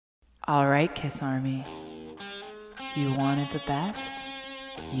All right, Kiss Army. You wanted the best,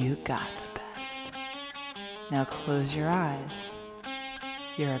 you got the best. Now close your eyes.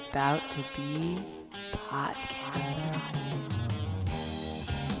 You're about to be podcasted.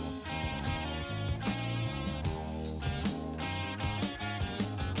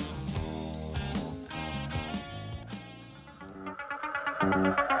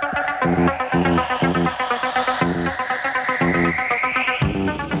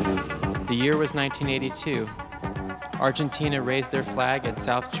 The year was 1982. Argentina raised their flag at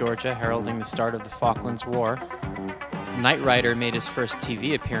South Georgia, heralding the start of the Falklands War. Knight Rider made his first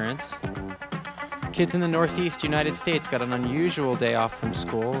TV appearance. Kids in the Northeast United States got an unusual day off from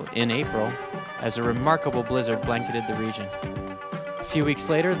school in April as a remarkable blizzard blanketed the region. A few weeks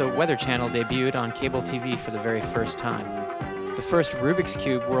later, the Weather Channel debuted on cable TV for the very first time. The first Rubik's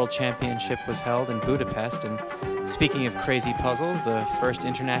Cube World Championship was held in Budapest, and speaking of crazy puzzles, the first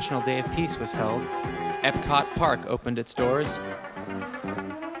International Day of Peace was held. Epcot Park opened its doors.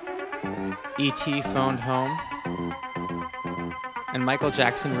 E.T. phoned home. And Michael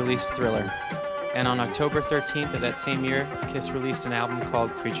Jackson released Thriller. And on October 13th of that same year, Kiss released an album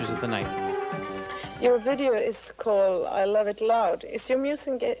called Creatures of the Night. Your video is called I Love It Loud. Is your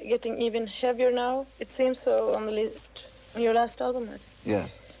music getting even heavier now? It seems so on the list, on your last album, I think.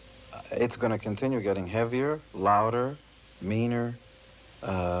 Yes. It's going to continue getting heavier, louder, meaner.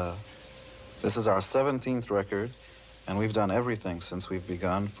 This is our 17th record, and we've done everything since we've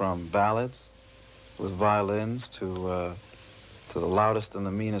begun, from ballads with violins to the loudest and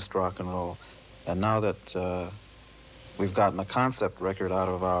the meanest rock and roll. And now that we've gotten a concept record out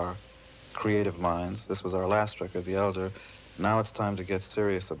of our creative minds, this was our last record, The Elder, now it's time to get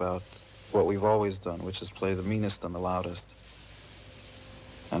serious about what we've always done, which is play the meanest and the loudest,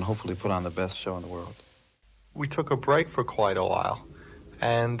 and hopefully put on the best show in the world. We took a break for quite a while,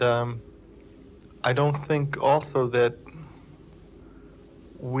 and I don't think also that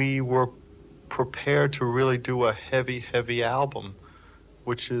we were prepared to really do a heavy album,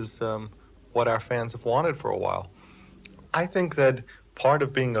 which is what our fans have wanted for a while. I think that part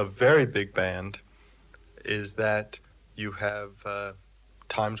of being a very big band is that you have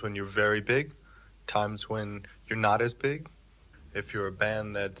times when you're very big, times when you're not as big. If you're a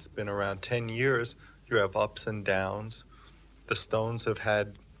band that's been around 10 years, you have ups and downs. The Stones have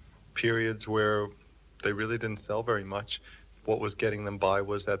had periods where they really didn't sell very much. What was getting them by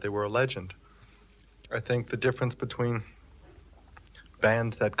was that they were a legend. I think the difference between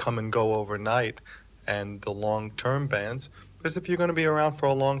bands that come and go overnight and the long-term bands is if you're going to be around for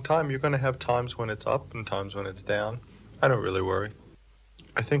a long time, you're going to have times when it's up and times when it's down. I don't really worry.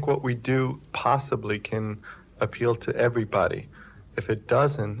 I think what we do possibly can appeal to everybody. If it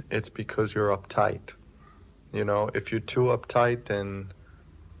doesn't, it's because you're uptight. You know, if you're too uptight, then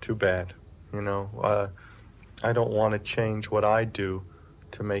too bad. You know, I don't want to change what I do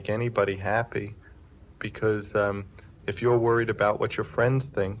to make anybody happy, because if you're worried about what your friends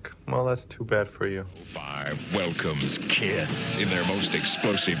think, well, that's too bad for you. 5 welcomes Kiss in their most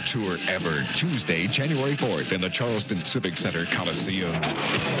explosive tour ever, Tuesday, January 4th in the Charleston Civic Center Coliseum.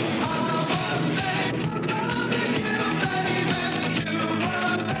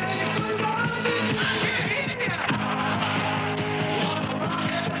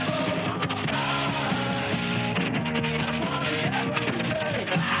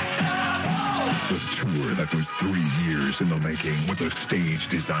 That was 3 years in the making, with a stage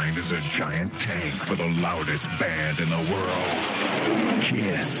designed as a giant tank for the loudest band in the world,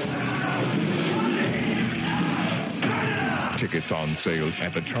 Kiss. Tickets on sale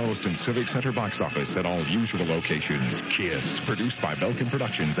at the Charleston Civic Center box office at all usual locations. Kiss, produced by Belkin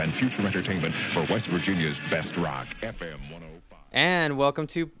Productions and Future Entertainment for West Virginia's best rock, FM 105. And welcome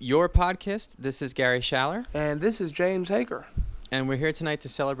to your podcast. This is Gary Schaller. And this is James Hager. And we're here tonight to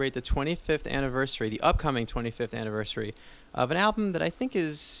celebrate the 25th anniversary, the upcoming 25th anniversary, of an album that I think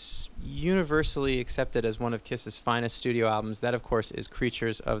is universally accepted as one of Kiss's finest studio albums. That, of course, is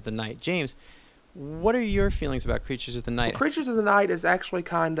Creatures of the Night. James, what are your feelings about Creatures of the Night? Well, Creatures of the Night is actually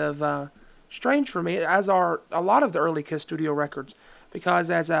kind of strange for me, as are a lot of the early Kiss studio records, because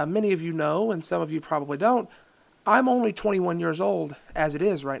as many of you know, and some of you probably don't, I'm only 21 years old as it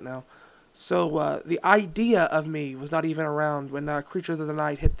is right now. So the idea of me was not even around when Creatures of the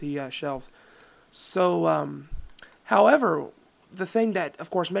Night hit the shelves. So, however, the thing that, of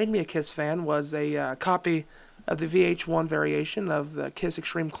course, made me a Kiss fan was a copy of the VH1 variation of the Kiss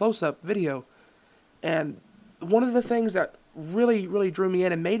Extreme Close-Up video. And one of the things that really, really drew me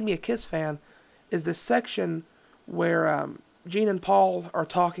in and made me a Kiss fan is the section where Gene and Paul are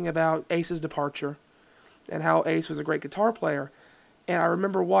talking about Ace's departure and how Ace was a great guitar player. And I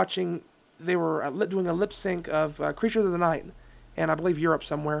remember watching, they were doing a lip sync of Creatures of the Night, and I believe Europe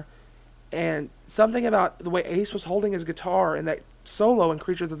somewhere. And something about the way Ace was holding his guitar in that solo in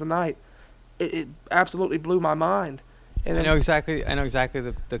Creatures of the Night, it absolutely blew my mind. And I know exactly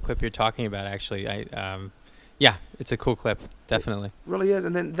the clip you're talking about. Actually, yeah, it's a cool clip, definitely. Really is.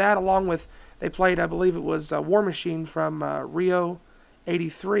 And then that, along with, they played, I believe it was War Machine from Rio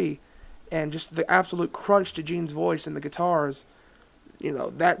 '83, and just the absolute crunch to Gene's voice and the guitars.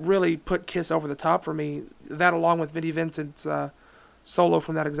 That really put Kiss over the top for me. That, along with Vinnie Vincent's solo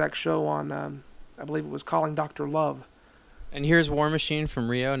from that exact show on, I believe it was Calling Dr. Love. And here's War Machine from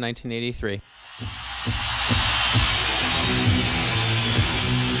Rio, 1983.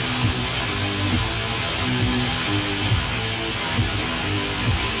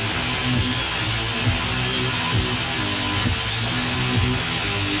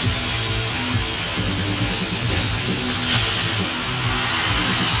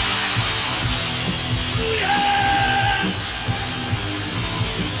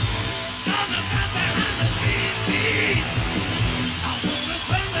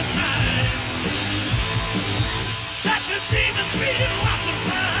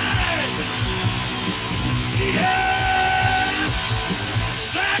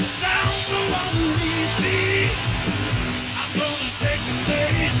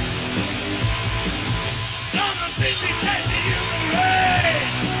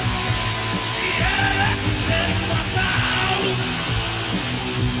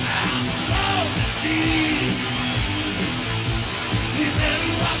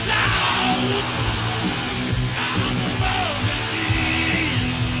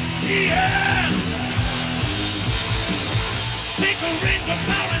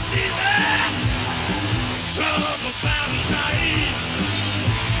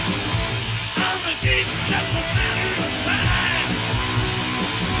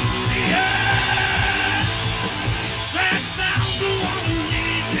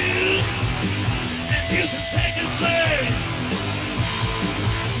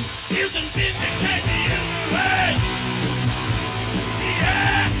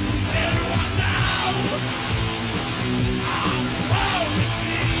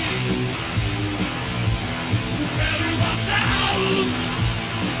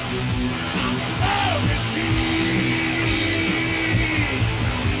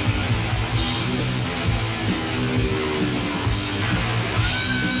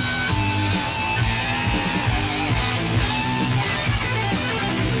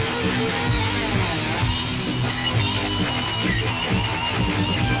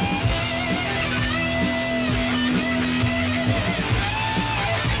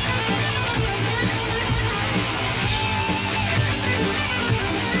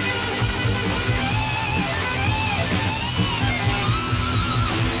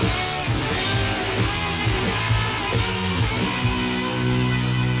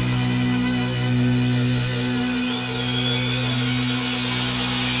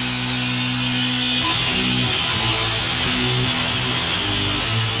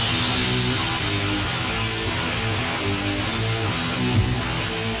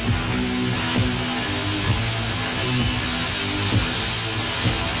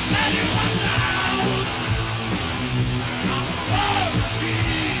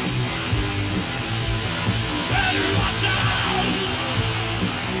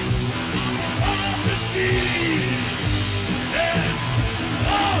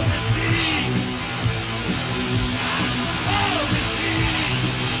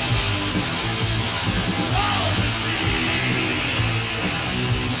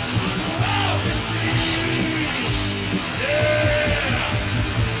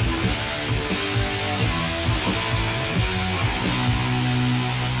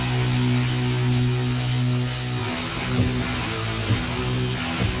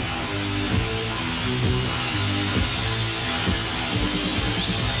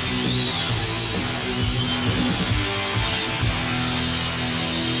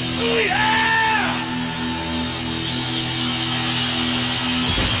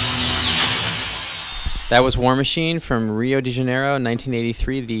 That was War Machine from Rio de Janeiro,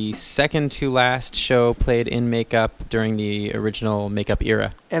 1983, the second to last show played in makeup during the original makeup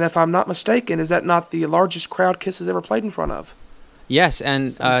era. And if I'm not mistaken, is that not the largest crowd Kiss has ever played in front of? Yes,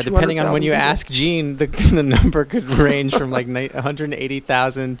 and depending on when you ask Gene, the number could range from like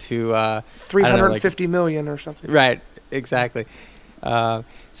 180,000 to 350 million or something. Right, exactly.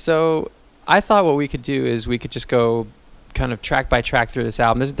 So I thought what we could do is we could just go kind of track by track through this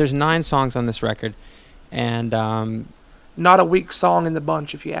album. There's 9 songs on this record, and not a weak song in the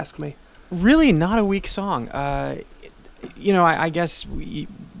bunch, if you ask me. Really, not a weak song. I guess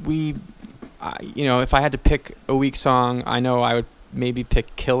if I had to pick a weak song, I know I would maybe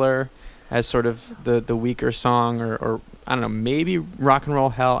pick Killer as sort of the weaker song, or I don't know, maybe Rock and Roll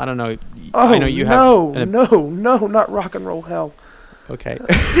Hell. I don't know. Oh, I know you no, have no, not Rock and Roll Hell. Okay.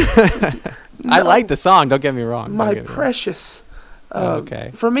 No. I like the song, don't get me wrong. My precious.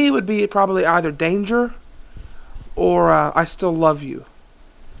 Okay. For me, it would be probably either Danger or I Still Love You.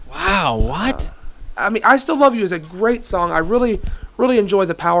 Wow, what? I mean, I Still Love You is a great song. I really, really enjoy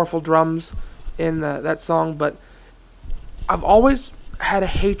the powerful drums in that song, but I've always had a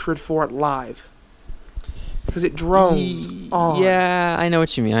hatred for it live because it drones on. Yeah, I know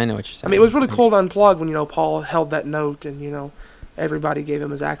what you mean. I know what you're saying. I mean, it was really cool to unplug when, Paul held that note and, everybody gave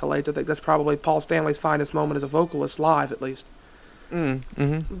him his accolades. I think that's probably Paul Stanley's finest moment as a vocalist, live at least.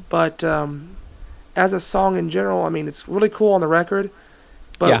 Mm-hmm. But as a song in general, I mean, it's really cool on the record,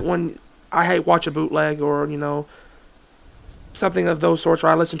 but when I watch a bootleg or, something of those sorts, or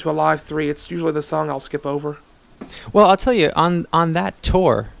I listen to a live 3, it's usually the song I'll skip over. Well, I'll tell you, on that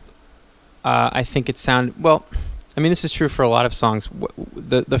tour, I think it sounded... Well, I mean, this is true for a lot of songs.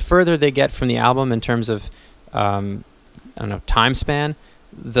 The further they get from the album in terms of, time span,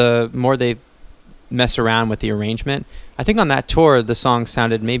 the more they mess around with the arrangement. I think on that tour, the song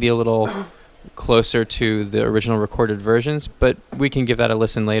sounded maybe a little closer to the original recorded versions, but we can give that a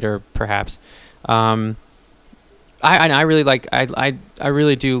listen later, perhaps. I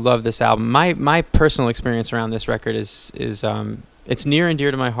really do love this album. My personal experience around this record is it's near and dear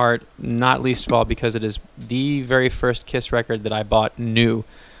to my heart, not least of all because it is the very first Kiss record that I bought new.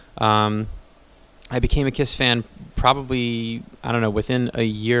 I became a Kiss fan probably, within a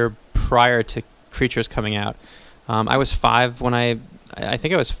year prior to Creatures coming out. I was 5 when I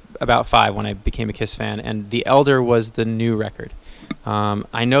think I was about 5 when I became a Kiss fan, and The Elder was the new record.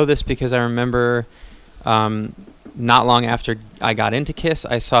 I know this because I remember not long after I got into Kiss,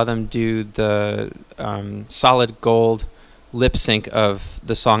 I saw them do the Solid Gold lip sync of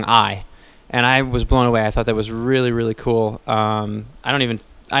the song I, and I was blown away. I thought that was really, really cool. I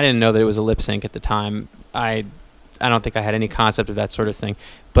didn't know that it was a lip sync at the time. I don't think I had any concept of that sort of thing,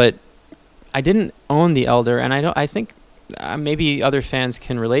 but I didn't own The Elder, and I think maybe other fans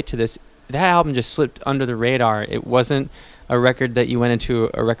can relate to this. That album just slipped under the radar. It wasn't a record that you went into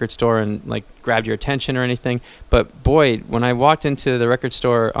a record store and grabbed your attention or anything. But boy, when I walked into the record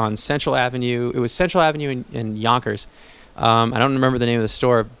store on Central Avenue, it was Central Avenue in Yonkers. I don't remember the name of the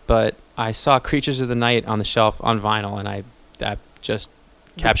store, but I saw Creatures of the Night on the shelf on vinyl, and that just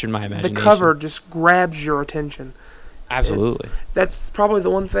captured my imagination. The cover just grabs your attention. Absolutely. That's probably the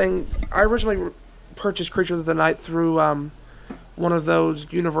one thing. I originally purchased Creatures of the Night through one of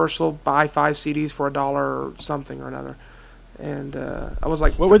those Universal buy 5 CDs for $1 or something or another, and I was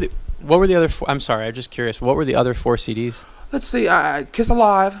like, What were the other? I'm sorry, I'm just curious. What were the other 4 CDs? Let's see. Kiss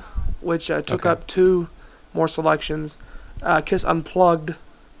Alive, which took up 2 more selections. Kiss Unplugged,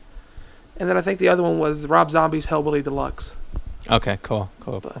 and then I think the other one was Rob Zombie's Hellbilly Deluxe. Okay, cool.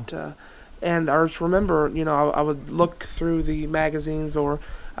 But and I just remember, I would look through the magazines, or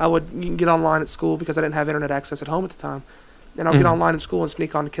I would get online at school because I didn't have internet access at home at the time, and I would get online at school and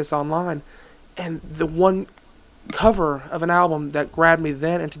sneak on to Kiss Online, and the one cover of an album that grabbed me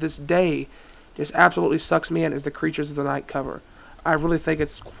then and to this day just absolutely sucks me in is the Creatures of the Night cover. I really think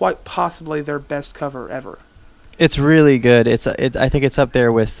it's quite possibly their best cover ever. It's really good. I think it's up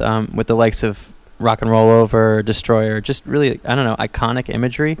there with the likes of Rock and Roll Over, Destroyer, just really, iconic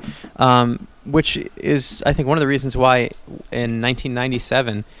imagery, which is, I think, one of the reasons why in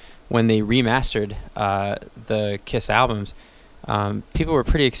 1997, when they remastered the Kiss albums, people were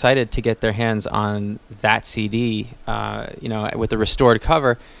pretty excited to get their hands on that CD, with the restored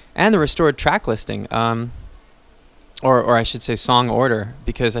cover and the restored track listing. Or I should say song order,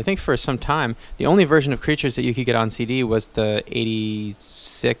 because I think for some time, the only version of Creatures that you could get on CD was the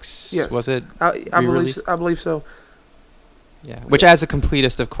 86, yes. Was it? I believe so. Yeah, which as a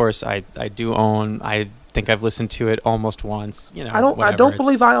completist, of course, I do own. I think I've listened to it almost once. I don't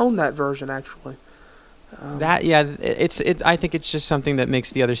believe I own that version, actually. I think it's just something that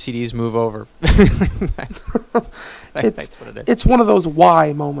makes the other CDs move over. That's what it is. It's one of those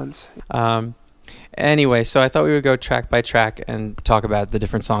why moments. Anyway, so I thought we would go track by track and talk about the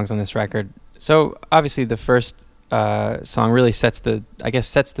different songs on this record. So obviously the first song really sets the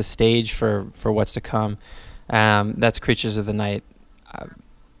stage for what's to come. That's Creatures of the Night.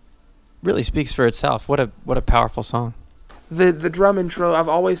 Really speaks for itself. What a powerful song. The drum intro, I've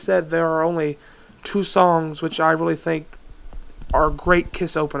always said there are only 2 songs which I really think are great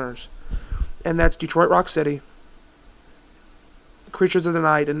Kiss openers. And that's Detroit Rock City, Creatures of the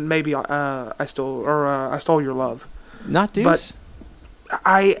Night, and maybe I Stole Your Love. Not Deuce?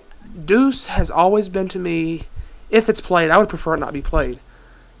 But Deuce has always been to me, if it's played, I would prefer it not be played.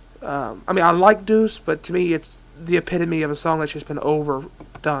 I mean, I like Deuce, but to me it's the epitome of a song that's just been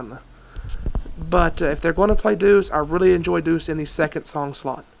overdone. But if they're going to play Deuce, I really enjoy Deuce in the second song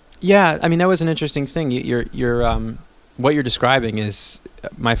slot. Yeah, I mean, that was an interesting thing. What you're describing is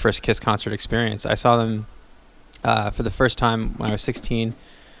my first Kiss concert experience. I saw them for the first time when I was 16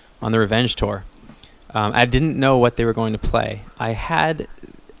 on the Revenge tour. I didn't know what they were going to play. I had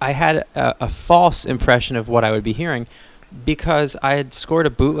a false impression of what I would be hearing because I had scored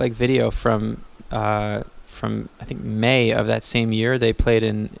a bootleg video from I think May of that same year. They played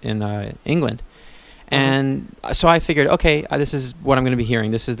in England. And so I figured, okay, this is what I'm going to be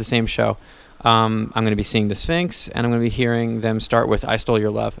hearing. This is the same show. I'm going to be seeing the Sphinx, and I'm going to be hearing them start with I Stole Your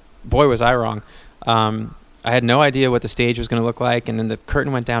Love. Boy, was I wrong. I had no idea what the stage was going to look like, and then the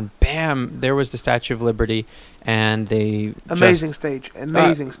curtain went down. Bam! There was the Statue of Liberty, and they Amazing stage.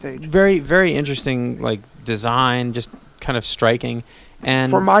 Very, very interesting, like, design, just kind of striking. And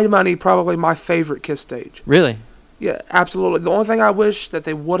for my money, probably my favorite Kiss stage. Really? Yeah, absolutely. The only thing I wish that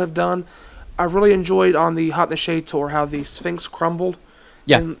they would have done, I really enjoyed on the Hot in the Shade tour how the Sphinx crumbled.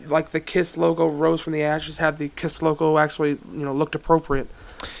 Yeah. And like the Kiss logo rose from the ashes, had the Kiss logo actually, looked appropriate.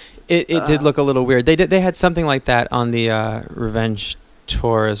 It did look a little weird. They had something like that on the Revenge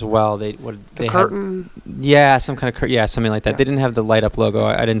tour as well. They curtain. Some kind of something like that. Yeah. They didn't have the light up logo.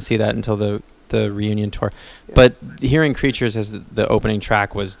 I didn't see that until the reunion tour. Yeah. But hearing Creatures as the opening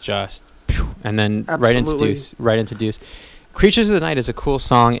track was just, and then Absolutely. right into Deuce. Creatures of the Night is a cool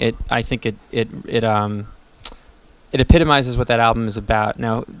song. I think it epitomizes what that album is about.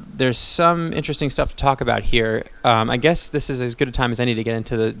 Now, there's some interesting stuff to talk about here. I guess this is as good a time as any to get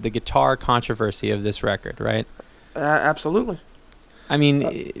into the guitar controversy of this record, right? Absolutely. I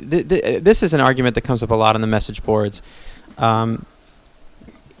mean, this is an argument that comes up a lot on the message boards.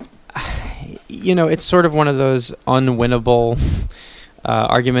 It's sort of one of those unwinnable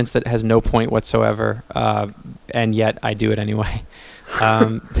arguments that has no point whatsoever, and yet I do it anyway.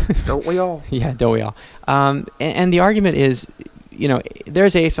 Don't we all? Yeah, don't we all? And the argument is,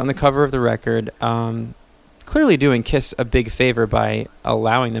 there's Ace on the cover of the record, clearly doing Kiss a big favor by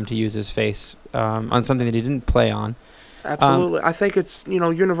allowing them to use his face on something that he didn't play on. Absolutely. I think it's,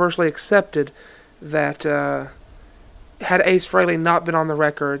 universally accepted that had Ace Frehley not been on the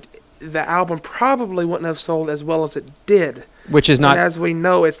record, the album probably wouldn't have sold as well as it did. Which is not, and as we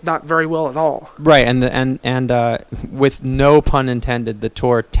know, it's not very well at all. Right, and with no pun intended, the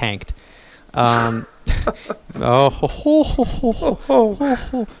tour tanked. But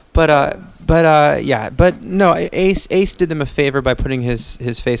no, Ace did them a favor by putting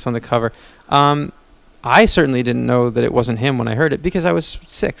his face on the cover. I certainly didn't know that it wasn't him when I heard it because I was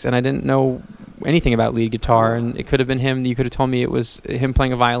 6 and I didn't know anything about lead guitar, and it could have been him. You could have told me it was him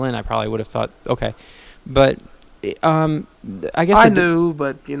playing a violin. I probably would have thought, okay, but I guess I knew,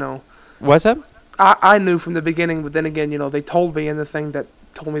 but what's up? I knew from the beginning, but then again, they told me in the thing that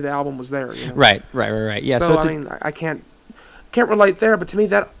told me the album was there. Right. Yeah. So I mean, I can't relate there, but to me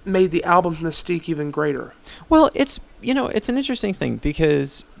that made the album's mystique even greater. Well, it's an interesting thing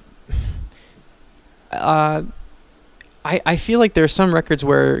because I feel like there are some records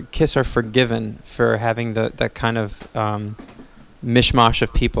where Kiss are forgiven for having that kind of mishmash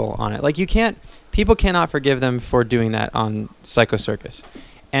of people on it. Like people cannot forgive them for doing that on Psycho Circus.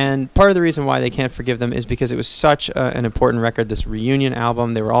 And part of the reason why they can't forgive them is because it was such an important record, this reunion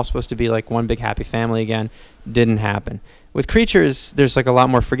album. They were all supposed to be like one big happy family again. Didn't happen. With Creatures, there's like a lot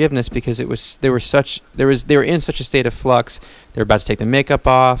more forgiveness because they were in such a state of flux. They were about to take the makeup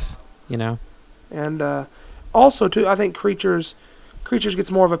off, And also too, I think Creatures gets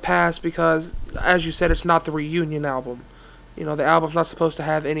more of a pass because, as you said, it's not the reunion album. The album's not supposed to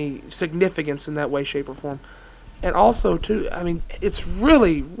have any significance in that way, shape, or form. And also, too, I mean, it's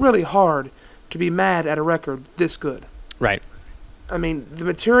really, really hard to be mad at a record this good. Right. I mean, the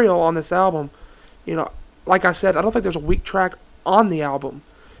material on this album, like I said, I don't think there's a weak track on the album.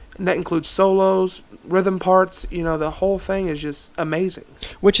 And that includes solos, rhythm parts, the whole thing is just amazing.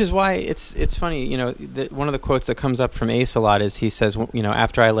 Which is why it's funny, one of the quotes that comes up from Ace a lot is he says,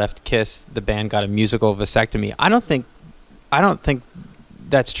 after I left Kiss, the band got a musical vasectomy. I don't think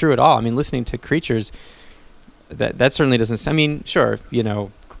that's true at all. I mean, listening to Creatures, that certainly doesn't. I mean, sure,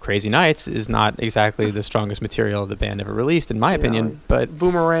 Crazy Nights is not exactly the strongest material the band ever released, in my opinion. But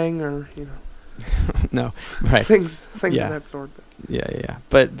Boomerang, or no, right, things of that sort. Yeah.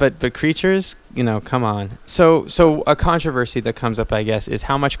 But Creatures, come on. So a controversy that comes up, I guess, is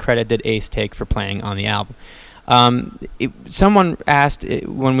how much credit did Ace take for playing on the album? Someone asked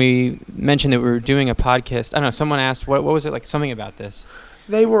when we mentioned that we were doing a podcast. I don't know. Someone asked what was it like? Something about this.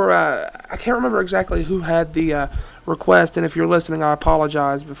 They were. I can't remember exactly who had the request, and if you're listening, I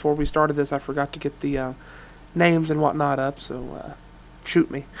apologize. Before we started this, I forgot to get the names and whatnot up, so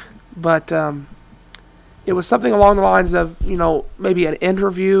shoot me. But it was something along the lines of, maybe an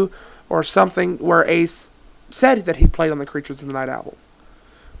interview or something where Ace said that he played on the Creatures of the Night album.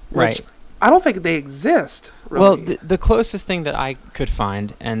 Right. I don't think they exist, really. Well, the closest thing that I could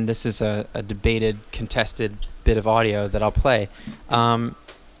find, and this is a debated, contested bit of audio that I'll play.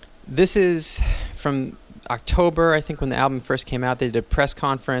 This is from October, I think, when the album first came out. They did a press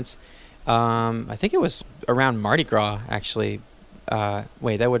conference. I think it was around Mardi Gras, actually.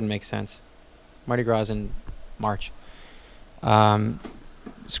 Wait, that wouldn't make sense. Mardi Gras is in March.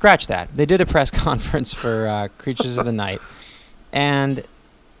 Scratch that. They did a press conference for Creatures of the Night. And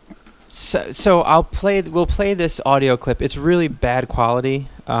so we'll play this audio clip. It's really bad quality,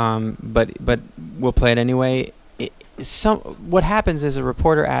 but we'll play it anyway. What happens is a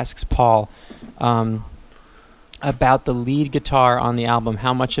reporter asks Paul about the lead guitar on the album,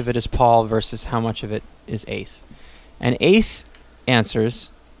 how much of it is Paul versus how much of it is Ace. And Ace answers,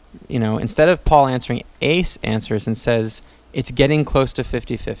 instead of Paul answering, Ace answers and says, it's getting close to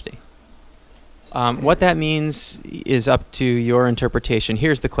 50-50. What that means is up to your interpretation.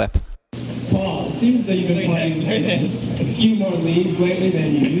 Here's the clip. Paul, it seems that you've been playing a few more leads lately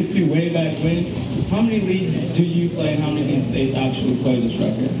than you used to way back when. How many leads do you play and how many these days actually play this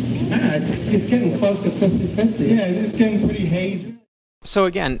record? It's getting close to 50-50. Yeah, it's getting pretty hazy. So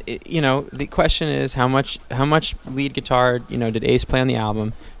again, the question is how much lead guitar, did Ace play on the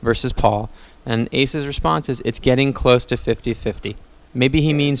album versus Paul? And Ace's response is it's getting close to 50-50. Maybe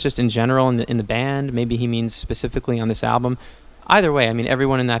he means just in general in the band. Maybe he means specifically on this album. Either way,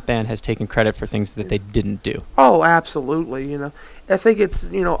 everyone in that band has taken credit for things that they didn't do. Oh, absolutely. I think it's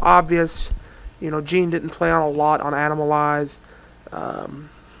obvious. Gene didn't play on a lot on Animalize.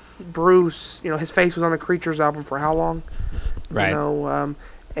 Bruce, his face was on the Creatures album for how long? Right.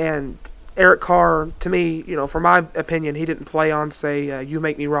 And Eric Carr, to me, for my opinion, he didn't play on, say, You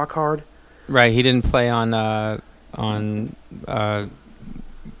Make Me Rock Hard. Right. He didn't play on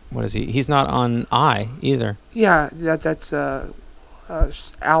what is he? He's not on I either. Yeah, that's Alan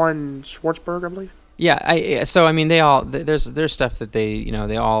Schwartzberg, I believe. Yeah, they all there's stuff that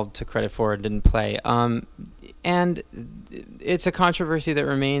they all took credit for and didn't play. And it's a controversy that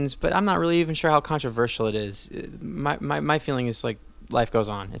remains, but I'm not really even sure how controversial it is. My feeling is like life goes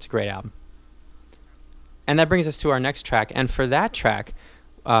on. It's a great album. And that brings us to our next track. And for that track,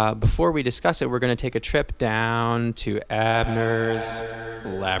 before we discuss it, we're going to take a trip down to Abner's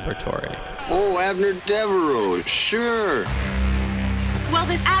laboratory. Oh, Abner Devereaux, sure. Well,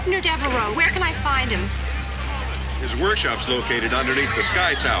 this Abner Devereaux, where can I find him? His workshop's located underneath the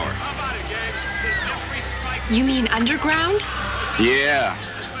Sky Tower. You mean underground? Yeah,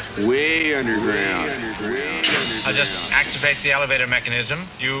 way underground. I'll just activate the elevator mechanism.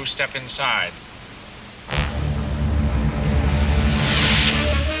 You step inside.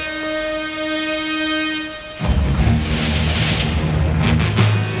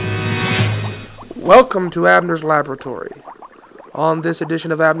 Welcome to Abner's Laboratory. On this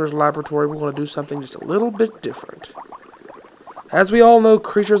edition of Abner's Laboratory, we're going to do something just a little bit different. As we all know,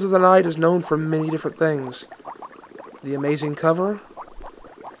 Creatures of the Night is known for many different things. The amazing cover,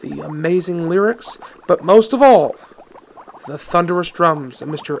 the amazing lyrics, but most of all, the thunderous drums of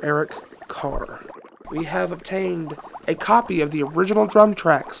Mr. Eric Carr. We have obtained a copy of the original drum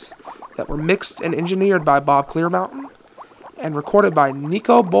tracks that were mixed and engineered by Bob Clearmountain and recorded by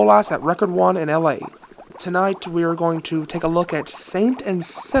Nico Bolas at Record One in LA. Tonight we are going to take a look at Saint and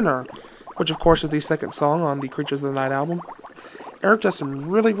Sinner, which of course is the second song on the Creatures of the Night album. Eric does some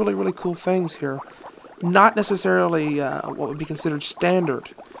really, really, really cool things here. Not necessarily what would be considered standard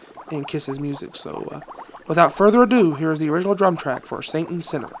in Kiss's music. So without further ado, here is the original drum track for Saint and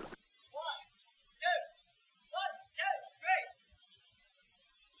Sinner.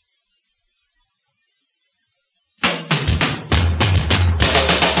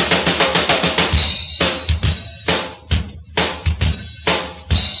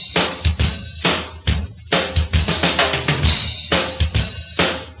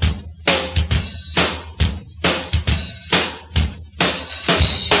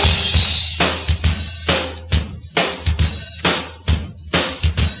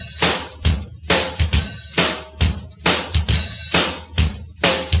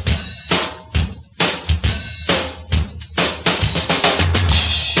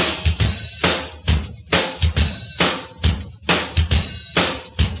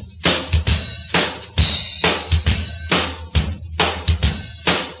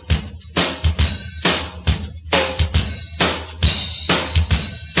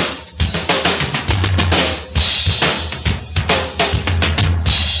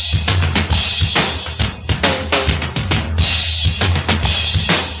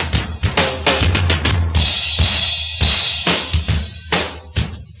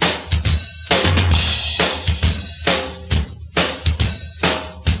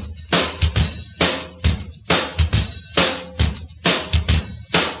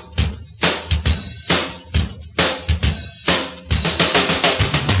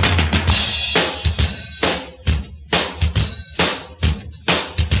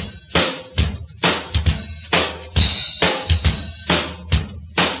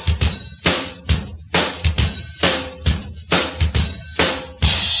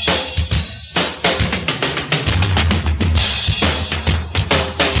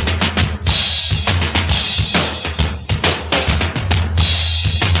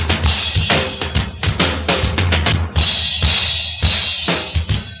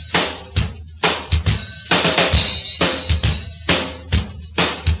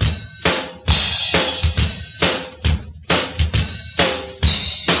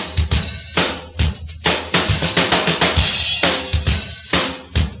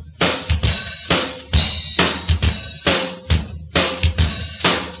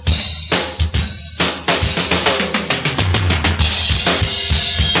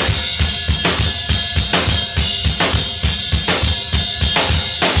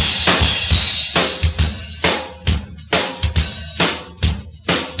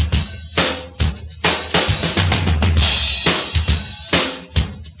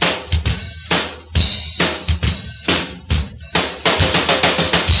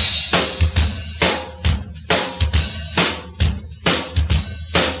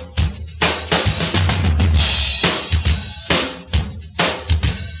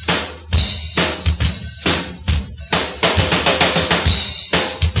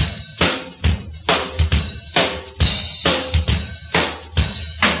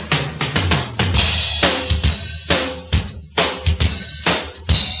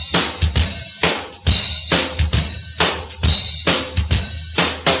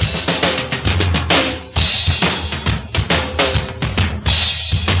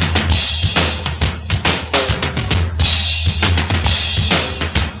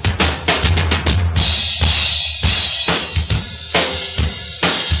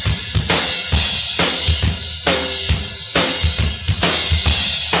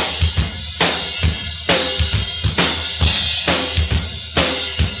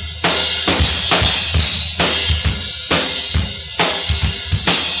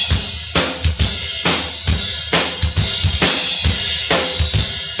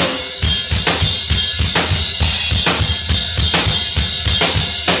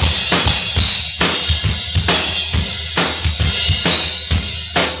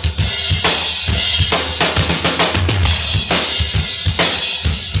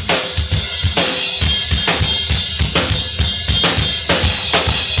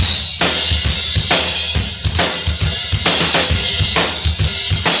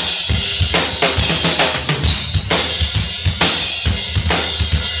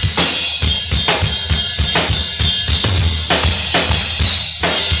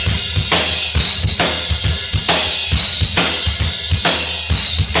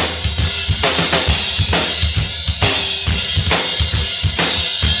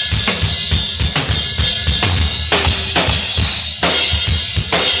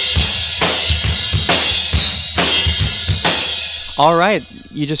 All right,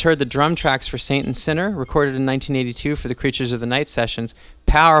 you just heard the drum tracks for Saint and Sinner, recorded in 1982 for the Creatures of the Night sessions.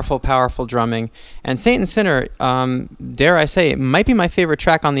 Powerful, powerful drumming. And Saint and Sinner, dare I say, it might be my favorite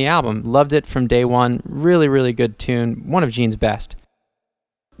track on the album. Loved it from day one. Really, really good tune. One of Gene's best.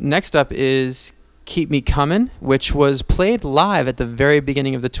 Next up is Keep Me Comin', which was played live at the very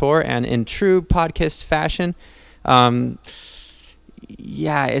beginning of the tour, and in true podcast fashion.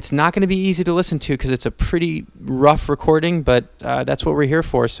 Yeah, it's not going to be easy to listen to because it's a pretty rough recording, but that's what we're here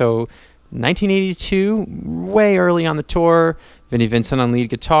for. So 1982, way early on the tour, Vinnie Vincent on lead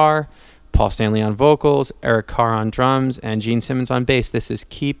guitar, Paul Stanley on vocals, Eric Carr on drums, and Gene Simmons on bass. This is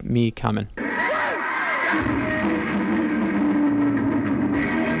Keep Me Comin'.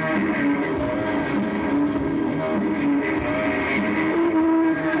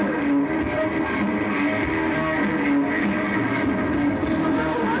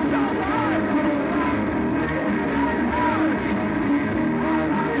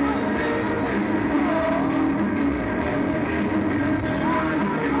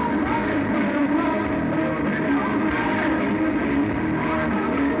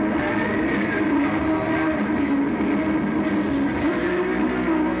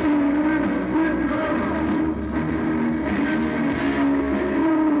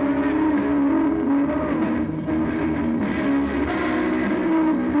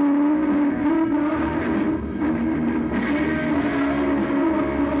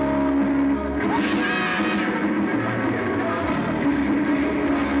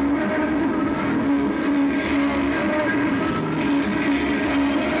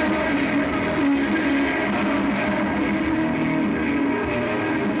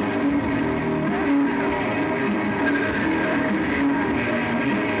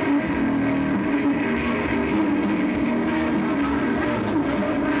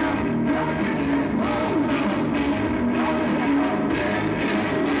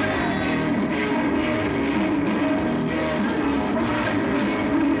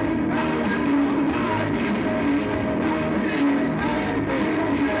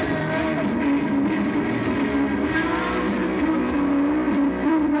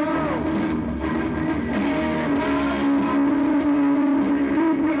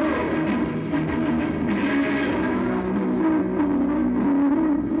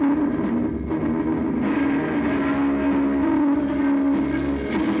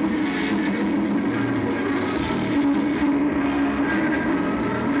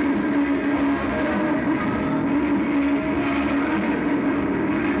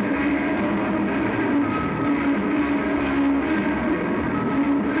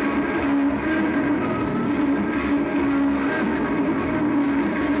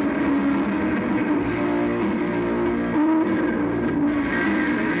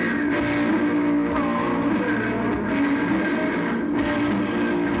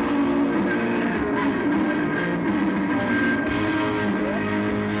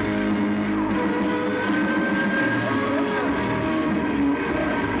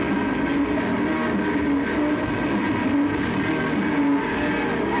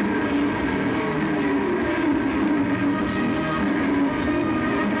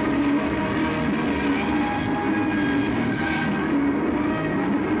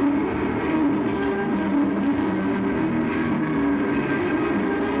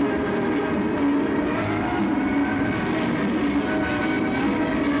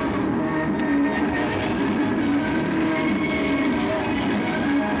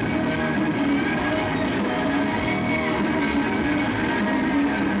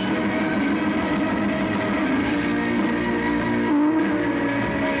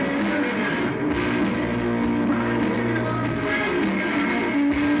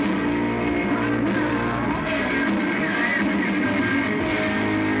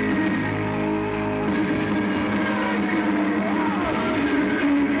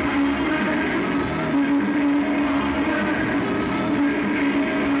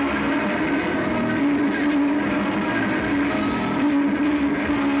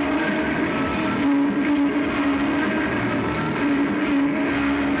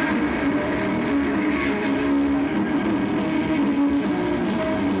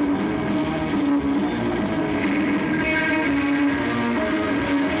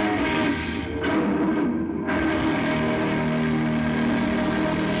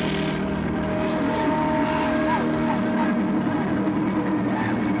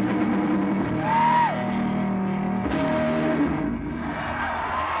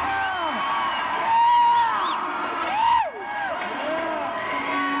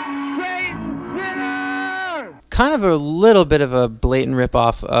 kind of a little bit of a blatant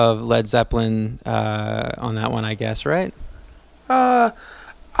ripoff of Led Zeppelin on that one, I guess, right?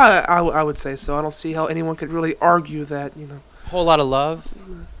 I would say so. I don't see how anyone could really argue that, Whole Lot of Love.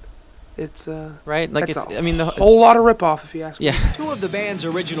 It's right, like it's it's. I mean, the whole lot of ripoff, if you ask me. Yeah. Two of the band's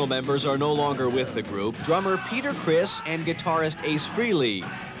original members are no longer with the group: drummer Peter Criss and guitarist Ace Frehley.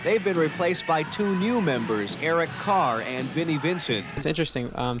 They've been replaced by two new members, Eric Carr and Vinnie Vincent. It's interesting.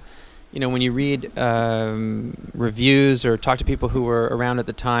 When you read reviews or talk to people who were around at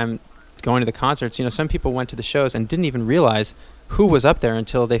the time going to the concerts, some people went to the shows and didn't even realize who was up there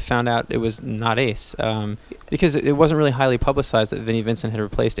until they found out it was not Ace. Because it wasn't really highly publicized that Vinnie Vincent had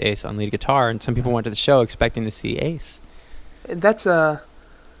replaced Ace on lead guitar, and some people went to the show expecting to see Ace. And that's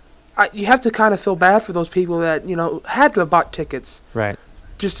you have to kind of feel bad for those people that, had to have bought tickets. Right.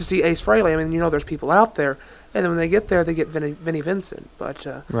 Just to see Ace Frehley. I mean, there's people out there. And then when they get there, they get Vinnie Vincent. But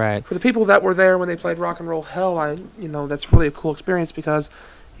right. For the people that were there when they played Rock and Roll Hell, that's really a cool experience because,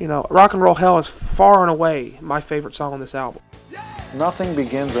 Rock and Roll Hell is far and away my favorite song on this album. Nothing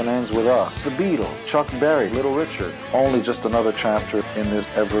begins and ends with us. The Beatles, Chuck Berry, Little Richard. Only just another chapter in this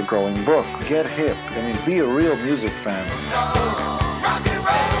ever-growing book. Get hip. Be a real music fan.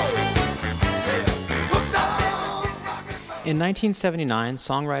 In 1979,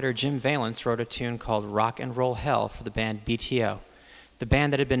 songwriter Jim Valence wrote a tune called Rock and Roll Hell for the band BTO, the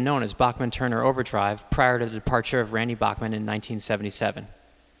band that had been known as Bachman-Turner Overdrive prior to the departure of Randy Bachman in 1977.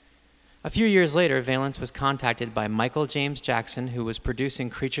 A few years later, Valence was contacted by Michael James Jackson, who was producing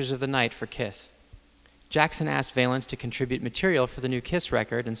Creatures of the Night for Kiss. Jackson asked Valence to contribute material for the new Kiss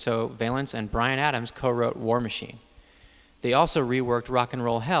record, and so Valence and Bryan Adams co-wrote War Machine. They also reworked Rock and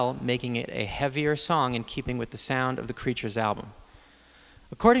Roll Hell, making it a heavier song in keeping with the sound of the Creatures album.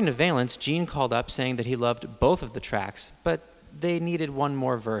 According to Valence, Gene called up saying that he loved both of the tracks, but they needed one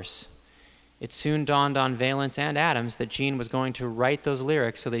more verse. It soon dawned on Valence and Adams that Gene was going to write those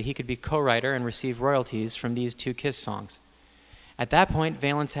lyrics so that he could be co-writer and receive royalties from these two Kiss songs. At that point,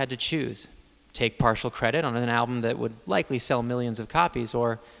 Valence had to choose: take partial credit on an album that would likely sell millions of copies,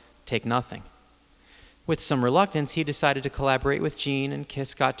 or take nothing. With some reluctance, he decided to collaborate with Gene, and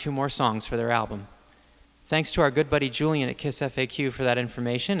Kiss got two more songs for their album. Thanks to our good buddy Julian at Kiss FAQ for that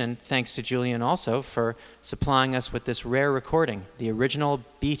information, and thanks to Julian also for supplying us with this rare recording, the original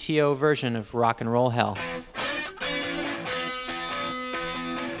BTO version of Rock and Roll Hell. Rock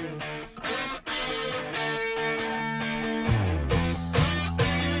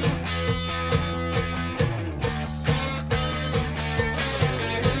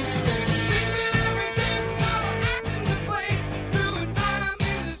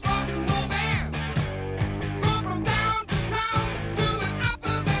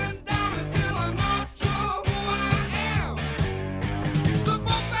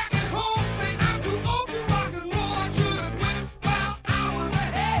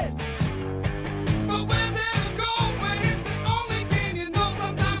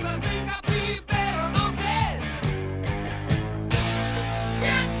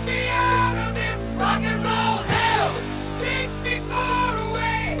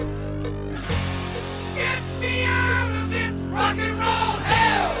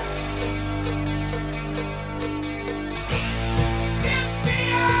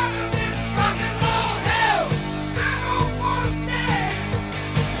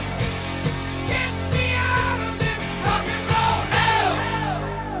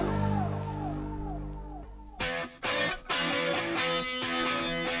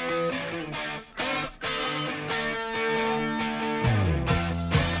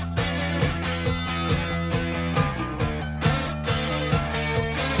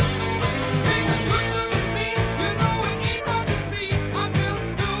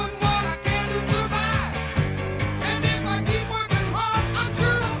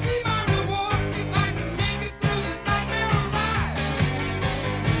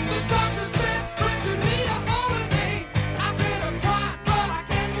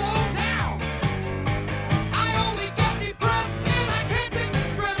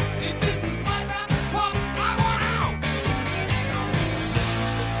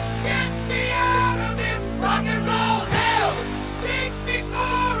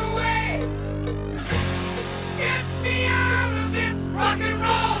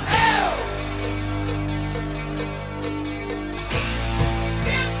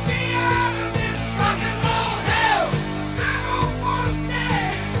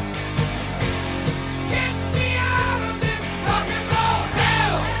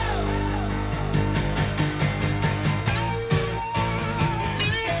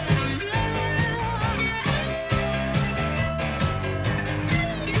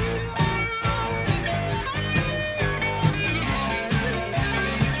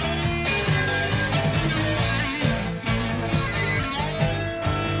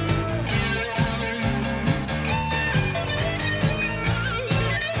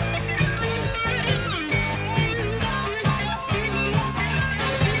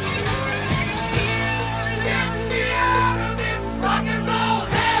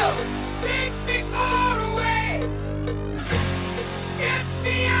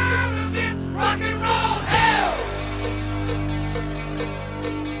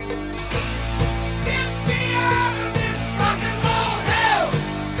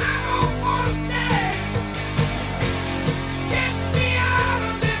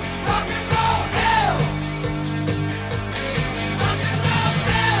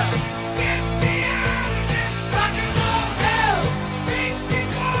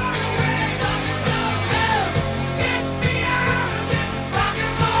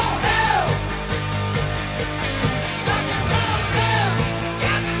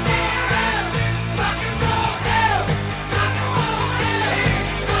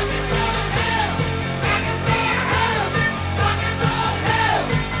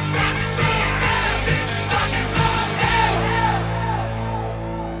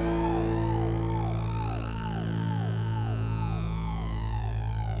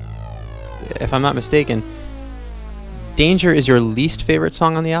if I'm not mistaken, Danger is your least favorite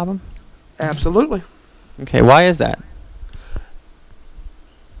song on the album? Absolutely. Okay, why is that?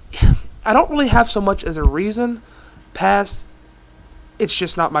 I don't really have so much as a reason past it's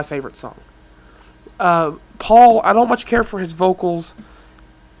just not my favorite song. Paul, I don't much care for his vocals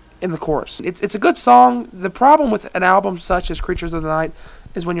in the chorus. It's a good song. The problem with an album such as Creatures of the Night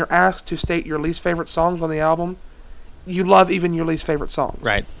is when you're asked to state your least favorite songs on the album, you love even your least favorite songs.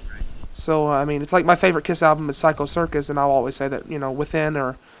 Right. So, I mean, it's like my favorite Kiss album is Psycho Circus, and I'll always say that, Within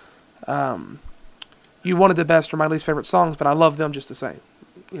or You Wanted the Best are my least favorite songs, but I love them just the same,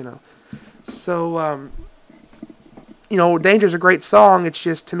 So, Danger's a great song. It's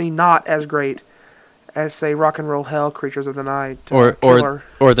just, to me, not as great as, say, Rock and Roll Hell, Creatures of the Night, or Killer.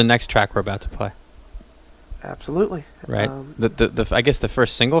 Or the next track we're about to play. Absolutely. Right. I guess the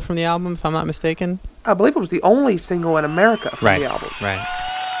first single from the album, if I'm not mistaken. I believe it was the only single in America from the album. Right.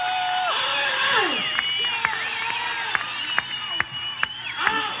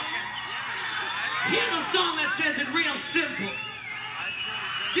 Here's a song that says it real simple.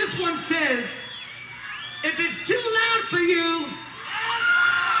 This one says, if it's too loud for you,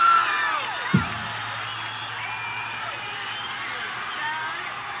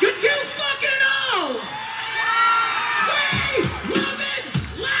 you're too fucking old. We love it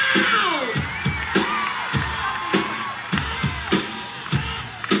loud.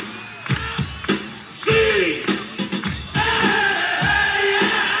 See.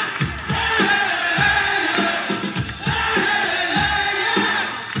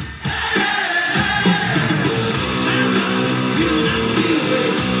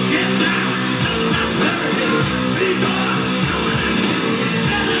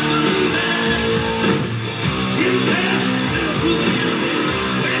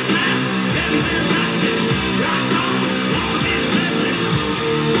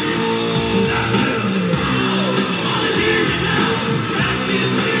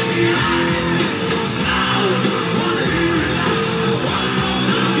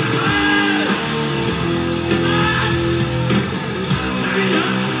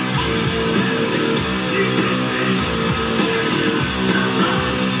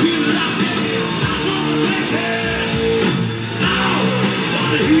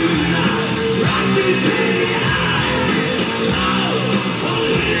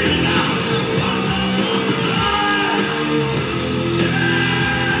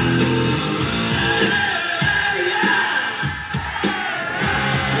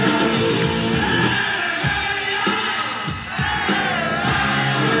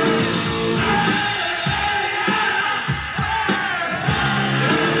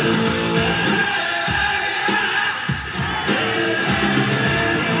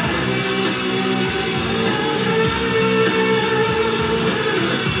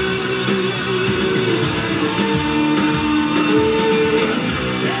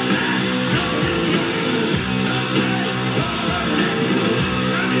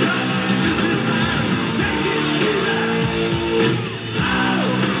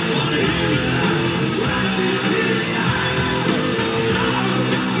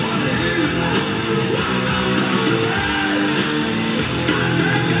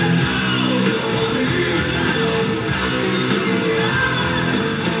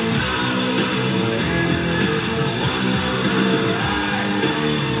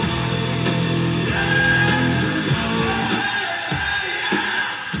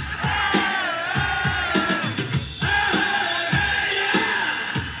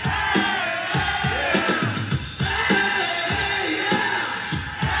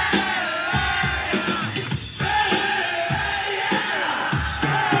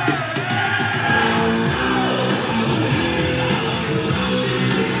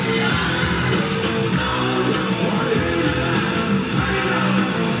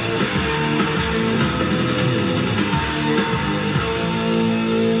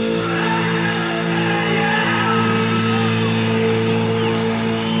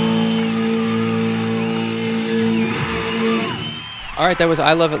 All right, that was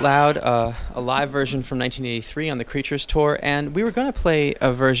I Love It Loud, a live version from 1983 on the Creatures tour, and we were going to play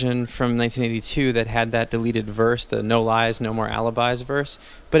a version from 1982 that had that deleted verse, the No Lies, No More Alibis verse,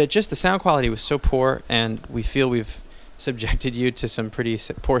 but the sound quality was so poor, and we feel we've subjected you to some pretty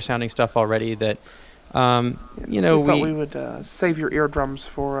poor sounding stuff already that, we thought we would save your eardrums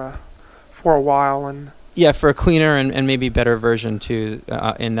for a while, and yeah, for a cleaner and maybe better version too,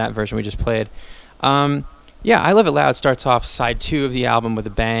 in that version we just played. Yeah, I Love It Loud starts off side 2 of the album with a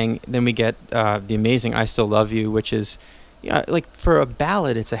bang. Then we get the amazing I Still Love You, which is Yeah, like for a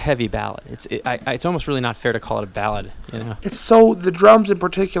ballad, it's a heavy ballad. It's almost really not fair to call it a ballad, you know. It's so, the drums in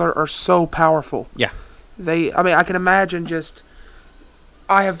particular are so powerful. Yeah. I can imagine just,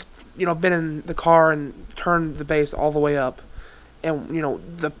 I have, been in the car and turned the bass all the way up, and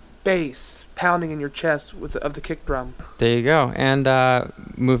the bass pounding in your chest of the kick drum. There you go. And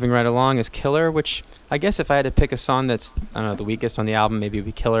moving right along is Killer, which I guess if I had to pick a song that's, I don't know, the weakest on the album, maybe it would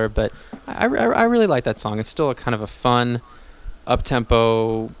be Killer, but I really like that song. It's still a kind of a fun,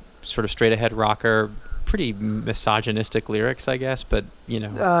 up-tempo, sort of straight-ahead rocker, pretty misogynistic lyrics, I guess, but,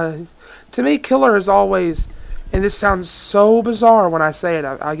 To me, Killer is always, and this sounds so bizarre when I say it,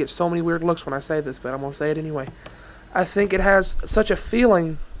 I get so many weird looks when I say this, but I'm going to say it anyway. I think it has such a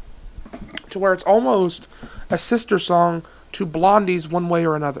feeling to where it's almost a sister song to Blondie's One Way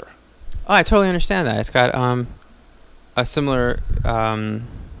or Another. Oh, I totally understand that. It's got a similar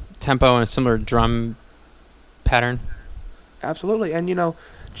tempo and a similar drum pattern. Absolutely. And,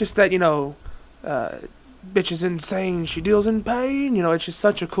 just that, bitch is insane, she deals in pain. It's just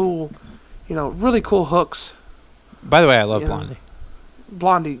such a cool, really cool hooks. By the way, I love Blondie.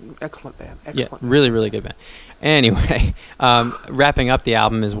 Blondie, excellent band. Excellent. Yeah, really, really good band. Anyway, wrapping up the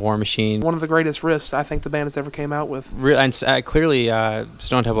album is War Machine. One of the greatest riffs I think the band has ever came out with. And clearly,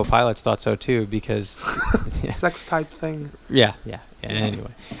 Stone Temple Pilots thought so too, because sex type thing. Yeah.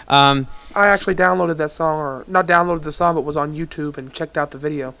 Anyway, I actually downloaded that song, or not downloaded the song, but was on YouTube and checked out the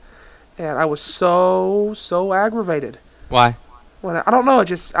video, and I was so aggravated. Why? I don't know.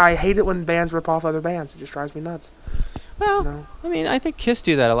 I hate it when bands rip off other bands. It just drives me nuts. Well, I mean, I think Kiss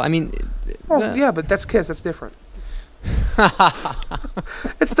do that a lot. I mean, yeah, but that's Kiss. That's different.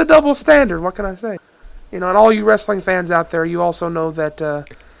 It's the double standard. What can I say? And all you wrestling fans out there, you also know that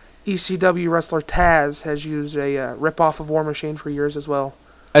ECW wrestler Taz has used a rip-off of War Machine for years as well.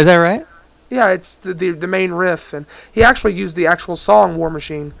 Is that right? Yeah, it's the main riff, and he actually used the actual song War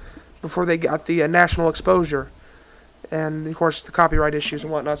Machine before they got the national exposure, and of course the copyright issues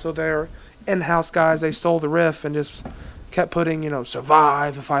and whatnot. So they're in-house guys. They stole the riff and just kept putting,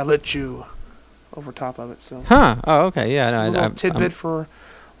 survive if I let you over top of it. So. Huh. Oh, okay. Yeah. It's a little tidbit for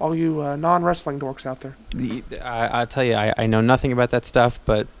all you non-wrestling dorks out there. I'll tell you, I know nothing about that stuff,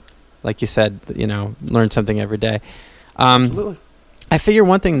 but like you said, learn something every day. Absolutely. I figure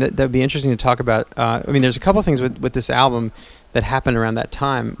one thing that would be interesting to talk about, there's a couple things with this album that happened around that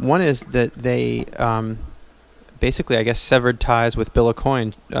time. One is that they basically, I guess, severed ties with Bill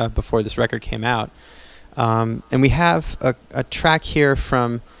Aucoin before this record came out. And we have a track here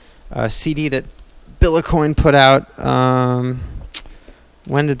from a CD that Bill Aucoin put out.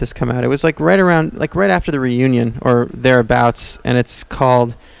 When did this come out? It was right after the reunion or thereabouts, and it's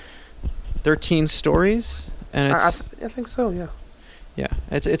called 13 Stories. And it's I think so. Yeah. Yeah,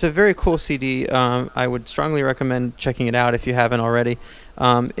 it's a very cool CD. I would strongly recommend checking it out if you haven't already.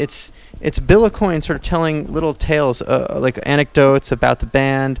 It's Bill Aucoin sort of telling little tales, like anecdotes about the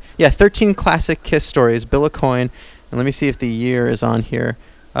band. Yeah, 13 classic Kiss stories, Bill Aucoin. And let me see if the year is on here.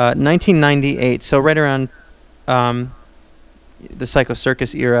 1998, so right around the Psycho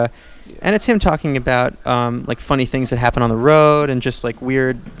Circus era. Yeah. And it's him talking about funny things that happen on the road and just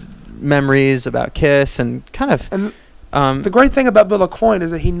weird memories about Kiss and kind of... And the great thing about Bill Aucoin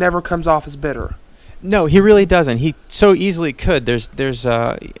is that he never comes off as bitter. No, he really doesn't. He so easily could. He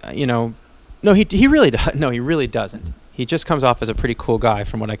really doesn't. He just comes off as a pretty cool guy,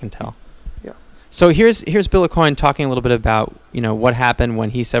 from what I can tell. Yeah. So here's Bill Aucoin talking a little bit about what happened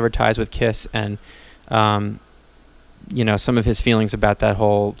when he severed ties with Kiss and some of his feelings about that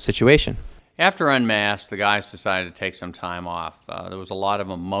whole situation. After Unmasked, the guys decided to take some time off. There was a lot of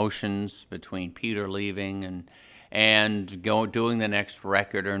emotions between Peter leaving and doing the next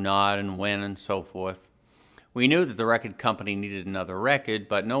record or not, and when and so forth. We knew that the record company needed another record,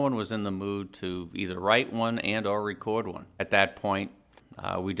 but no one was in the mood to either write one and or record one. At that point,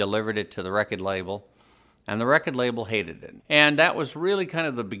 we delivered it to the record label, and the record label hated it. And that was really kind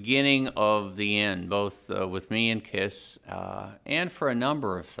of the beginning of the end, both with me and Kiss, and for a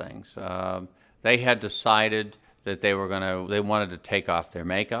number of things. They had decided that they wanted to take off their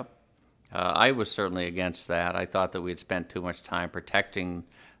makeup. I was certainly against that. I thought that we had spent too much time protecting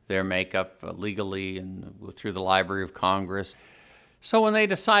their makeup legally and through the Library of Congress. So when they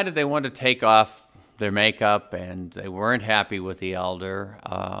decided they wanted to take off their makeup and they weren't happy with the Elder,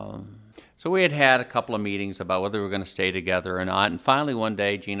 so we had a couple of meetings about whether we were going to stay together or not. And finally one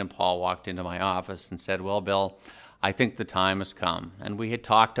day, Gene and Paul walked into my office and said, "Well, Bill, I think the time has come." And we had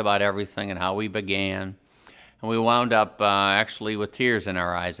talked about everything and how we began. And we wound up actually with tears in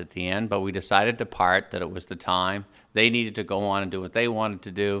our eyes at the end, but we decided to part, that it was the time. They needed to go on and do what they wanted to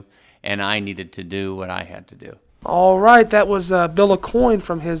do, and I needed to do what I had to do. All right, that was Bill Aucoin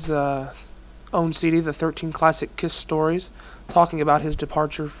from his own CD, The 13 Classic Kiss Stories, talking about his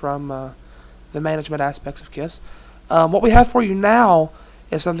departure from the management aspects of Kiss. What we have for you now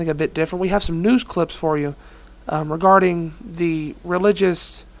is something a bit different. We have some news clips for you regarding the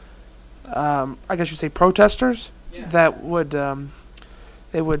religious, I guess you'd say, protesters that would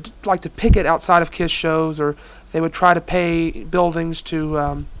they would like to picket outside of Kiss shows, or they would try to pay buildings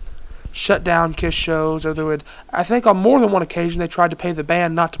to shut down Kiss shows, or they would, I think on more than one occasion, they tried to pay the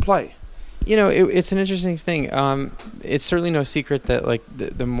band not to play. You know, it's an interesting thing. It's certainly no secret that like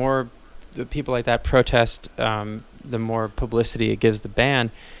the more the people like that protest, the more publicity it gives the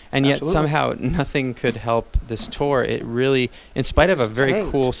band, and yet somehow nothing could help this tour. It really, in spite of a very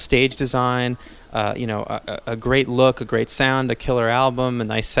cool stage design, a great look, a great sound, a killer album, a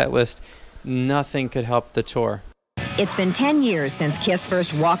nice set list, nothing could help the tour. It's been 10 years since Kiss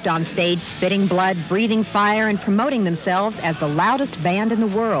first walked on stage spitting blood, breathing fire, and promoting themselves as the loudest band in the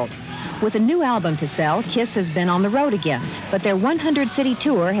world. With a new album to sell, Kiss has been on the road again, but their 100-city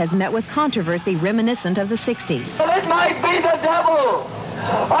tour has met with controversy reminiscent of the 60s. Well, it might be the devil,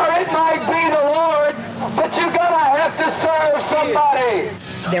 or it might be the Lord, but you're gonna have to serve somebody.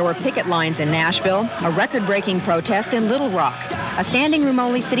 There were picket lines in Nashville, a record-breaking protest in Little Rock, a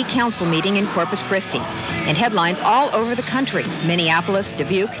standing-room-only city council meeting in Corpus Christi, and headlines all over the country: Minneapolis,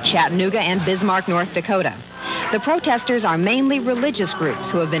 Dubuque, Chattanooga, and Bismarck, North Dakota. The protesters are mainly religious groups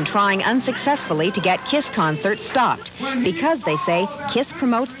who have been trying unsuccessfully to get Kiss concerts stopped because, they say, Kiss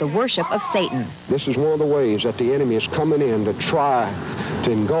promotes the worship of Satan. This is one of the ways that the enemy is coming in to try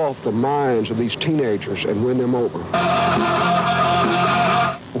to engulf the minds of these teenagers and win them over.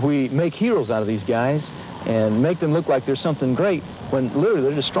 We make heroes out of these guys and make them look like there's something great when literally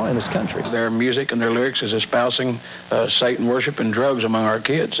they're destroying this country. Their music and their lyrics is espousing Satan worship and drugs among our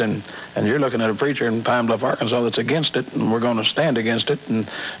kids, and you're looking at a preacher in Pine Bluff, Arkansas that's against it, and we're going to stand against it, and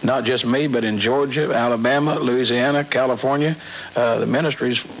not just me, but in Georgia, Alabama, Louisiana, California, the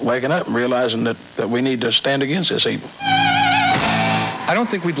ministry's waking up and realizing that we need to stand against this evil. I don't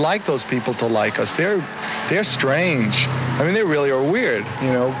think we'd like those people to like us. They're strange. I mean, they really are weird,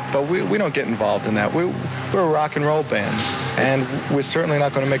 but we don't get involved in that. We're a rock and roll band, and we're certainly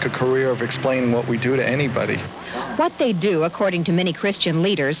not going to make a career of explaining what we do to anybody. What they do, according to many Christian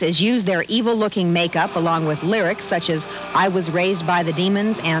leaders, is use their evil-looking makeup along with lyrics such as "I was raised by the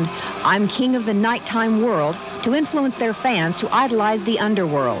demons" and "I'm king of the nighttime world" to influence their fans to idolize the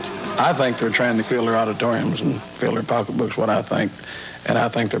underworld. I think they're trying to fill their auditoriums and fill their pocketbooks, what I think. And I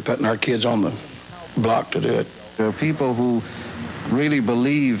think they're putting our kids on the block to do it. There are people who really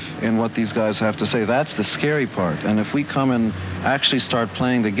believe in what these guys have to say. That's the scary part. And if we come and actually start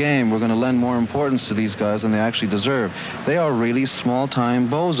playing the game, we're going to lend more importance to these guys than they actually deserve. They are really small-time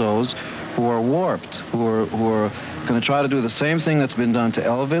bozos who are warped, who are going to try to do the same thing that's been done to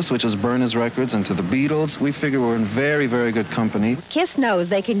Elvis, which is burn his records, and to the Beatles. We figure we're in very, very good company. Kiss knows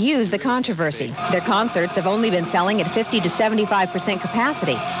they can use the controversy. Their concerts have only been selling at 50 to 75%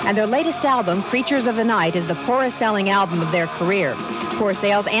 capacity, and their latest album, Creatures of the Night, is the poorest-selling album of their career. Poor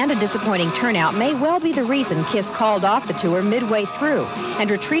sales and a disappointing turnout may well be the reason Kiss called off the tour midway through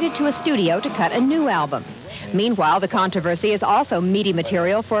and retreated to a studio to cut a new album. Meanwhile, the controversy is also meaty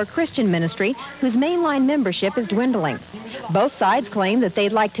material for a Christian ministry whose mainline membership is dwindling. Both sides claim that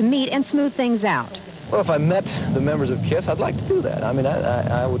they'd like to meet and smooth things out. Well, if I met the members of KISS, I'd like to do that. I mean,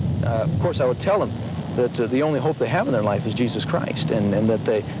 I would, of course, I would tell them that the only hope they have in their life is Jesus Christ, and that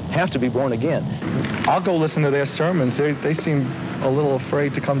they have to be born again. I'll go listen to their sermons. They seem a little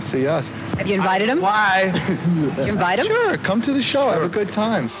afraid to come see us. Have you invited them? Why? You invite them? Sure, come to the show. Have a good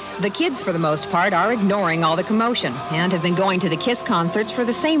time. The kids, for the most part, are ignoring all the commotion and have been going to the KISS concerts for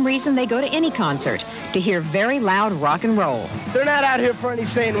the same reason they go to any concert, to hear very loud rock and roll. They're not out here for any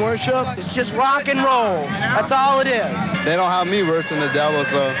Satan worship. It's just rock and roll. That's all it is. They don't have me worshiping the devil,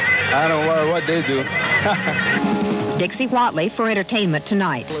 so I don't worry what they do. Dixie Watley for Entertainment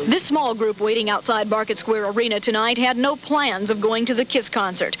Tonight. This small group waiting outside Market Square Arena tonight had no plans of going to the KISS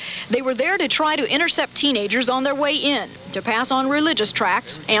concert. They were there to try to intercept teenagers on their way in, to pass on religious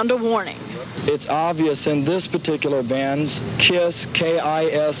tracts and a warning. It's obvious in this particular band's KISS,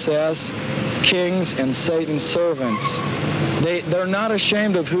 K-I-S-S, Kings and Satan's Servants. They're not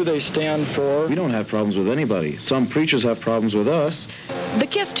ashamed of who they stand for. We don't have problems with anybody. Some preachers have problems with us. The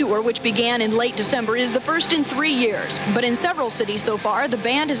KISS tour, which began in late December, is the first in 3 years. But in several cities so far, the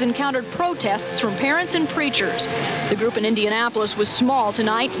band has encountered protests from parents and preachers. The group in Indianapolis was small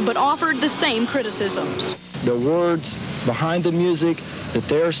tonight, but offered the same criticisms. The words behind the music that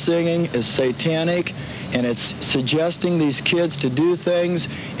they're singing is satanic, and it's suggesting these kids to do things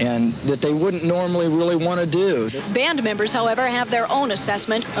and that they wouldn't normally really want to do. Band members, however, have their own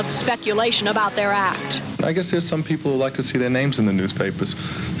assessment of the speculation about their act. I guess there's some people who like to see their names in the newspapers,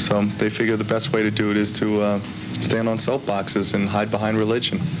 so they figure the best way to do it is to stand on soapboxes and hide behind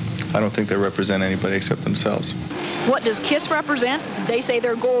religion. I don't think they represent anybody except themselves. What does KISS represent? They say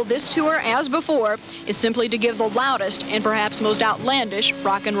their goal this tour, as before, is simply to give the loudest and perhaps most outlandish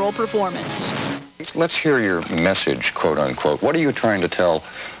rock and roll performance. Let's hear your message, quote unquote. What are you trying to tell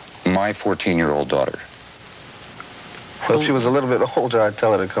my 14-year-old daughter? Well, if she was a little bit older, I'd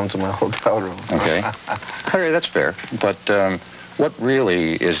tell her to come to my hotel room. Okay. Harry, that's fair. But what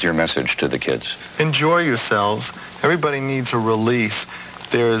really is your message to the kids? Enjoy yourselves. Everybody needs a release.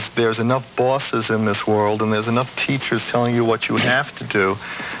 There's enough bosses in this world, and there's enough teachers telling you what you have to do.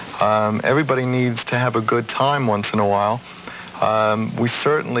 Everybody needs to have a good time once in a while. We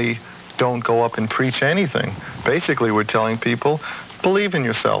certainly don't go up and preach anything. Basically, we're telling people, believe in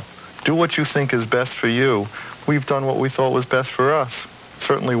yourself. Do what you think is best for you. We've done what we thought was best for us.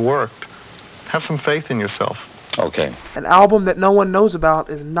 Certainly worked. Have some faith in yourself. Okay. An album that no one knows about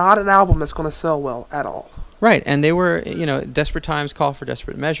is not an album that's going to sell well at all. Right, and they were, desperate times call for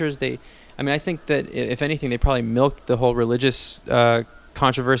desperate measures. I think that if anything, they probably milked the whole religious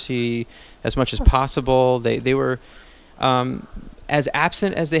controversy as much as possible. They were as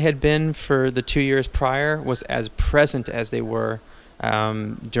absent as they had been for the 2 years prior, was as present as they were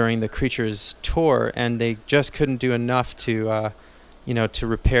during the Creatures tour, and they just couldn't do enough to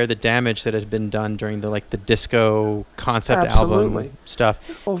repair the damage that had been done during the disco concept album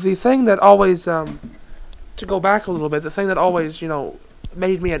stuff. Well, the thing that always, to go back a little bit, the thing that always,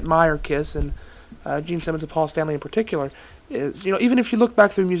 made me admire KISS and Gene Simmons and Paul Stanley in particular is, even if you look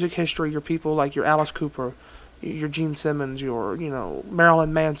back through music history, your people like your Alice Cooper, your Gene Simmons, your,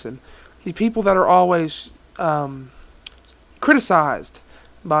 Marilyn Manson, the people that are always criticized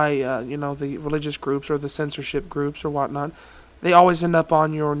by, the religious groups or the censorship groups or whatnot, they always end up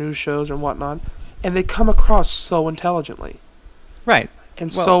on your news shows and whatnot, and they come across so intelligently. Right.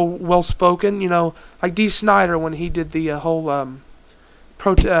 And so well-spoken, like Dee Snider when he did the whole,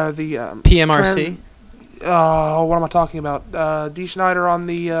 PMRC? What am I talking about? Dee Snider on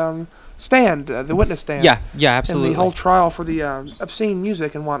the stand, the witness stand. Yeah, absolutely. And the whole trial for the obscene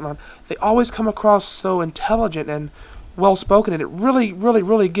music and whatnot. They always come across so intelligent and well-spoken, and it really, really,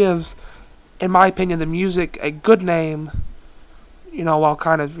 really gives, in my opinion, the music a good name, while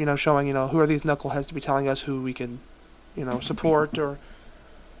kind of, showing, who are these knuckleheads to be telling us who we can, support or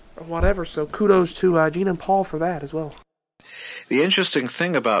whatever. So kudos to Gene and Paul for that as well. The interesting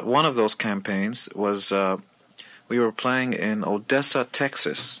thing about one of those campaigns was we were playing in Odessa,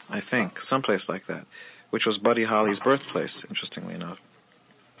 Texas, I think, someplace like that, which was Buddy Holly's birthplace, interestingly enough.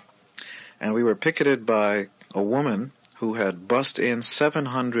 And we were picketed by a woman who had bussed in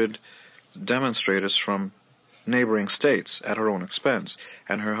 700 demonstrators from neighboring states at her own expense.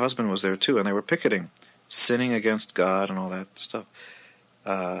 And her husband was there too, and they were picketing, sinning against God and all that stuff.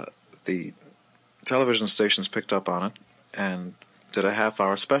 The television stations picked up on it and did a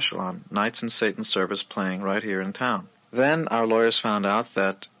half-hour special on Knights in Satan's Service playing right here in town. Then our lawyers found out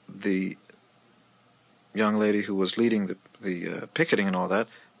that the young lady who was leading the picketing and all that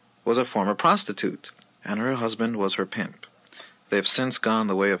was a former prostitute, and her husband was her pimp. They've since gone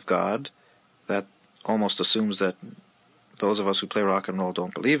the way of God. That almost assumes that those of us who play rock and roll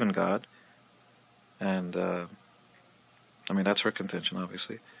don't believe in God. And, that's her contention,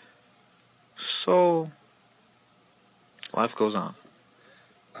 obviously. So, life goes on.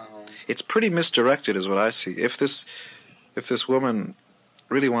 It's pretty misdirected is what I see. If this woman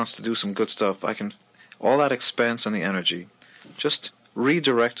really wants to do some good stuff, all that expense and the energy, just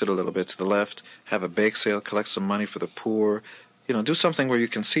redirect it a little bit to the left, have a bake sale, collect some money for the poor, do something where you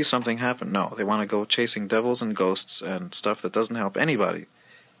can see something happen. No, they want to go chasing devils and ghosts and stuff that doesn't help anybody,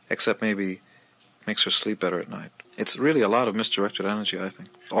 except maybe makes her sleep better at night. It's really a lot of misdirected energy, I think.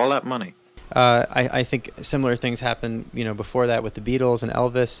 All that money. I think similar things happened, before that with the Beatles and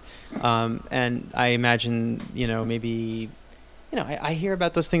Elvis, and I imagine, maybe, I hear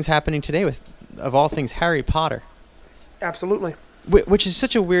about those things happening today with, of all things, Harry Potter. Absolutely. Which is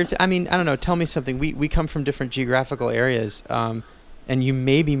such a weird I don't know, tell me something. We come from different geographical areas, and you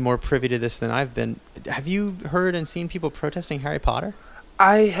may be more privy to this than I've been. Have you heard and seen people protesting Harry Potter?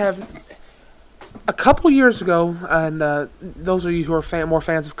 I have. A couple years ago, and those of you who are more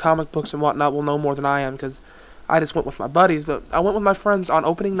fans of comic books and whatnot will know more than I am, because I just went with my buddies, but I went with my friends on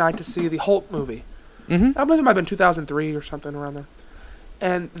opening night to see the Hulk movie. Mm-hmm. I believe it might have been 2003 or something around there.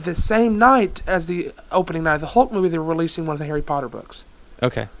 And the same night as the opening night of the Hulk movie, they were releasing one of the Harry Potter books.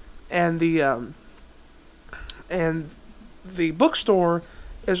 Okay. And the bookstore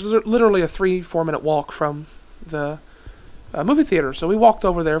is literally a 3-4 minute walk from the movie theater. So we walked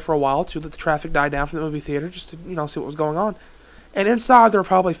over there for a while to let the traffic die down from the movie theater, just to see what was going on. And inside there were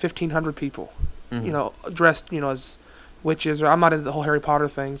probably 1,500 people, dressed as witches. Or I'm not into the whole Harry Potter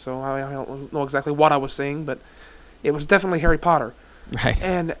thing, so I don't know exactly what I was seeing, but it was definitely Harry Potter. Right.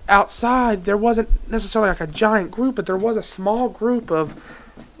 And outside there wasn't necessarily like a giant group, but there was a small group of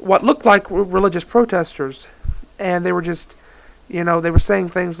what looked like religious protesters, and they were just, they were saying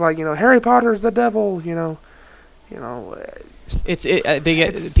things like, Harry Potter's the devil, people are so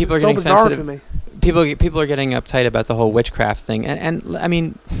getting bizarre sensitive. to me. People are getting uptight about the whole witchcraft thing, and I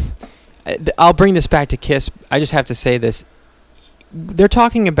mean, I'll bring this back to Kiss. I just have to say this: they're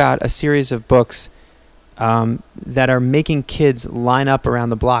talking about a series of books that are making kids line up around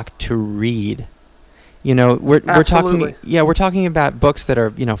the block to read. We're talking about books that are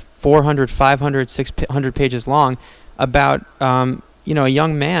 400, 500, 600 pages long about a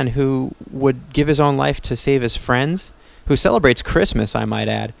young man who would give his own life to save his friends, who celebrates Christmas, I might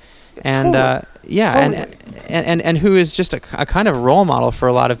add, and and who is just a kind of role model for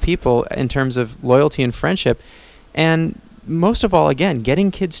a lot of people in terms of loyalty and friendship, and most of all, again, getting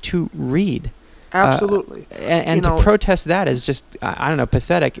kids to read. Absolutely. And to protest that is just, I don't know,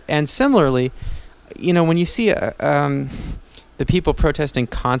 pathetic. And similarly, when you see the people protesting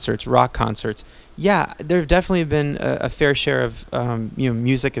concerts, rock concerts, yeah, there have definitely been a fair share of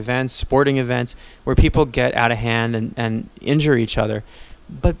music events, sporting events, where people get out of hand and injure each other.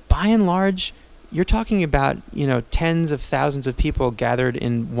 But by and large, you're talking about tens of thousands of people gathered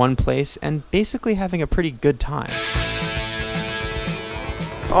in one place and basically having a pretty good time.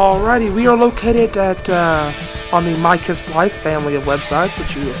 Alrighty, we are located at on the My Kiss Life family of websites,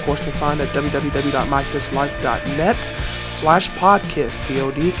 which you of course can find at www.mykisslife.net/podkist,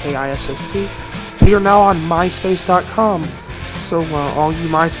 PODKISST. We are now on MySpace.com, so all you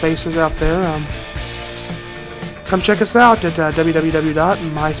MySpacers out there, come check us out at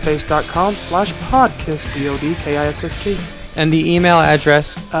www.myspace.com/podkist, PODKISST. And the email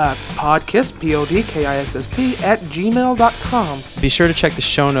address? Podkist, PODKISST, @gmail.com. Be sure to check the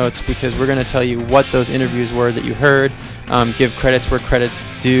show notes, because we're going to tell you what those interviews were that you heard, give credits where credit's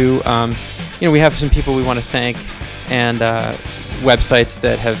due. We have some people we want to thank, and websites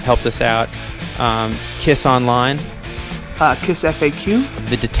that have helped us out. Kiss Online. Kiss FAQ.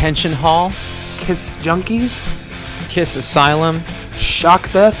 The Detention Hall. Kiss Junkies. Kiss Asylum.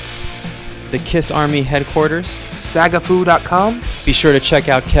 Shockbeth. The Kiss Army Headquarters. Sagafoo.com. Be sure to check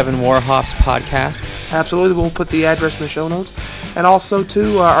out Kevin Warhoff's podcast. Absolutely, we'll put the address in the show notes. And also,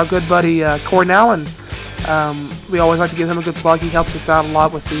 too, our good buddy Corey Nallen. We always like to give him a good plug. He helps us out a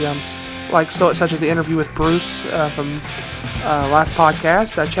lot with the, such as the interview with Bruce from last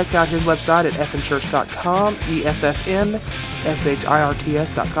podcast. Check out his website at effnshirts.com,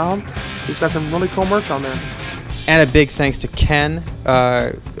 EFFNSHIRTS.com. He's got some really cool merch on there. And a big thanks to Ken,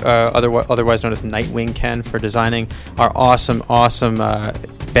 otherwise known as Nightwing Ken, for designing our awesome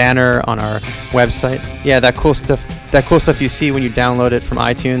banner on our website. Yeah, that cool stuff you see when you download it from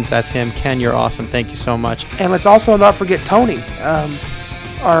iTunes, that's him. Ken, you're awesome. Thank you so much. And let's also not forget Tony,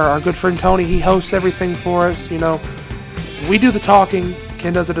 our good friend Tony. He hosts everything for us. We do the talking,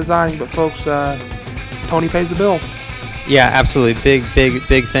 Ken does the designing, but folks, Tony pays the bills. Yeah, absolutely. Big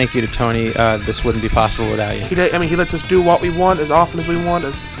thank you to Tony. This wouldn't be possible without you. He lets us do what we want as often as we want,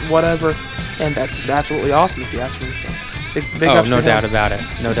 as whatever, and that's just absolutely awesome if you ask me. So, big ups to him. No doubt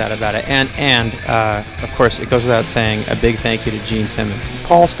about it. And of course, it goes without saying, a big thank you to Gene Simmons,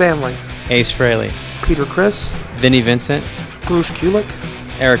 Paul Stanley, Ace Frehley, Peter Criss, Vinnie Vincent, Bruce Kulick,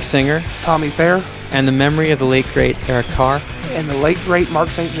 Eric Singer, Tommy Fair, and the memory of the late great Eric Carr, and the late great Mark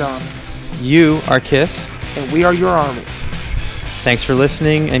St. John. You are Kiss. And we are your army. Thanks for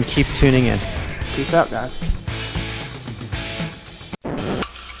listening, and keep tuning in. Peace out, guys.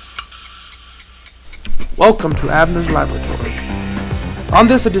 Welcome to Abner's Laboratory. On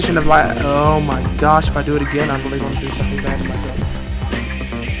this edition of oh my gosh, if I do it again, I'm really going to do something bad to myself.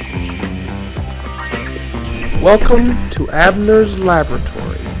 Welcome to Abner's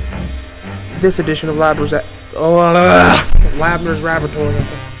Laboratory. This edition of Labner's Laboratory.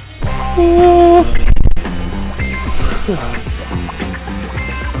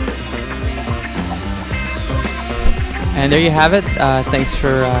 And there you have it. Thanks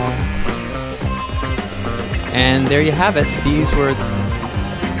for. And there you have it. These were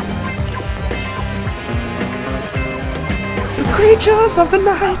the creatures of the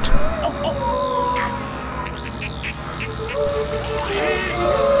night.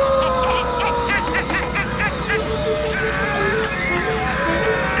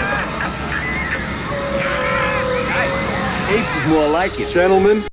 more like it. Gentlemen.